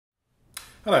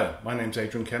Hello, my name's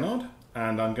Adrian Kennard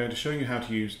and I'm going to show you how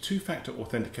to use two-factor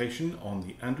authentication on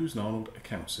the Andrews & Arnold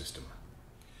account system.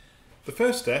 The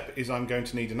first step is I'm going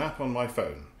to need an app on my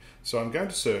phone. So I'm going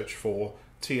to search for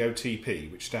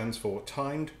TOTP, which stands for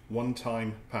Timed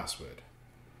One-Time Password.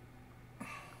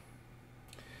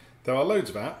 There are loads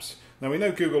of apps. Now we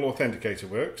know Google Authenticator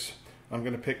works. I'm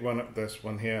going to pick one up, this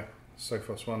one here,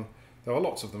 Sophos one. There are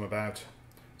lots of them about,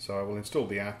 so I will install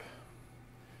the app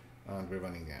and we're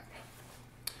running the app.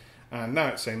 And now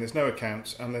it's saying there's no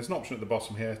accounts and there's an option at the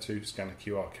bottom here to scan a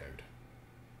QR code.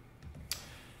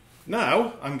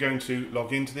 Now I'm going to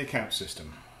log into the account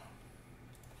system.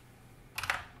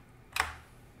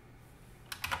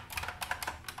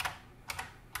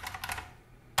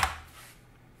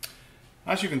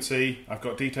 As you can see, I've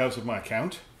got details of my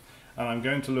account and I'm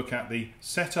going to look at the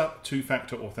Setup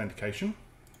Two-Factor Authentication.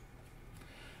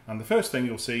 And the first thing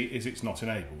you'll see is it's not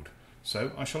enabled,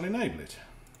 so I shall enable it.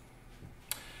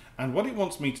 And what it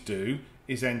wants me to do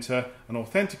is enter an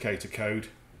authenticator code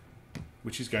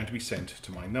which is going to be sent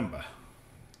to my number.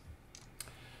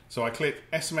 So I click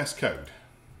SMS code.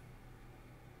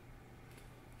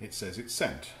 It says it's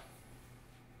sent.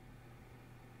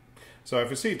 So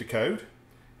I've received a code.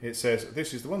 It says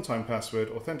this is the one-time password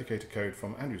authenticator code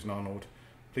from Andrews & Arnold.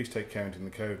 Please take count in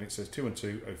the code, and it says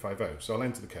 212050. So I'll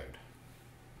enter the code.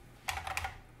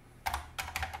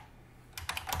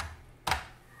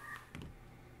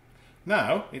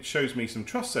 Now it shows me some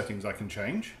trust settings I can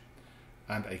change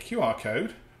and a QR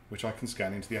code which I can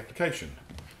scan into the application.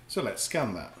 So let's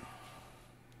scan that.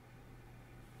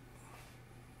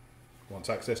 Want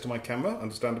access to my camera,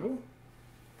 understandable.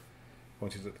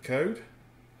 Pointed at the code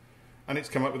and it's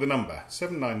come up with a number,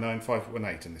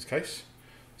 799518 in this case.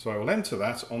 So I will enter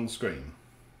that on the screen.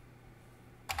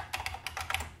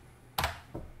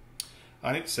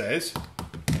 And it says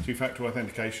two-factor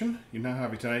authentication, you now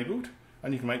have it enabled.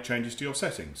 And you can make changes to your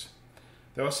settings.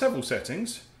 There are several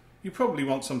settings. You probably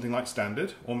want something like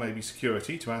standard or maybe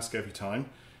security to ask every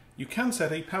time. You can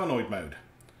set a paranoid mode.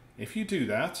 If you do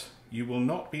that, you will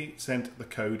not be sent the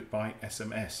code by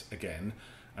SMS again,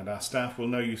 and our staff will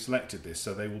know you selected this,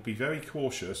 so they will be very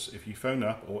cautious if you phone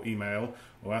up or email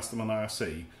or ask them on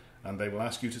IRC, and they will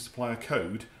ask you to supply a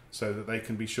code so that they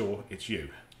can be sure it's you.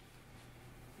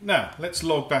 Now let's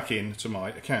log back in to my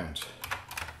account.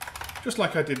 Just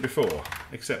like I did before,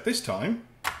 except this time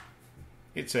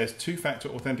it says two-factor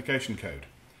authentication code.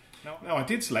 Now I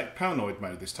did select paranoid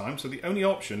mode this time, so the only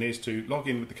option is to log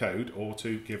in with the code or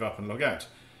to give up and log out.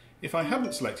 If I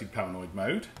hadn't selected paranoid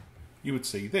mode, you would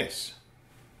see this.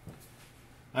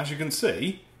 As you can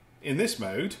see, in this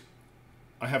mode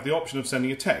I have the option of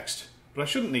sending a text, but I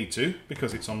shouldn't need to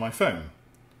because it's on my phone.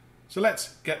 So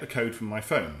let's get the code from my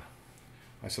phone.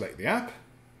 I select the app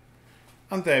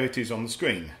and there it is on the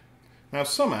screen. Now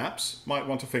some apps might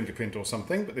want a fingerprint or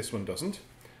something, but this one doesn't.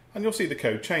 And you'll see the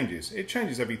code changes. It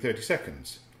changes every 30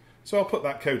 seconds. So I'll put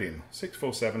that code in,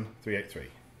 647383.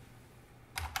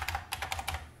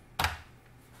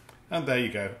 And there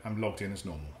you go, I'm logged in as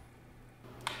normal.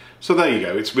 So there you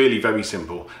go, it's really very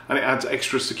simple and it adds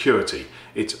extra security.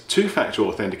 It's two-factor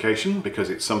authentication because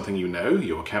it's something you know,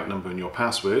 your account number and your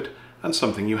password, and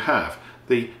something you have,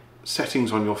 the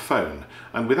settings on your phone.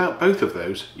 And without both of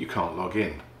those, you can't log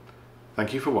in.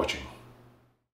 Thank you for watching.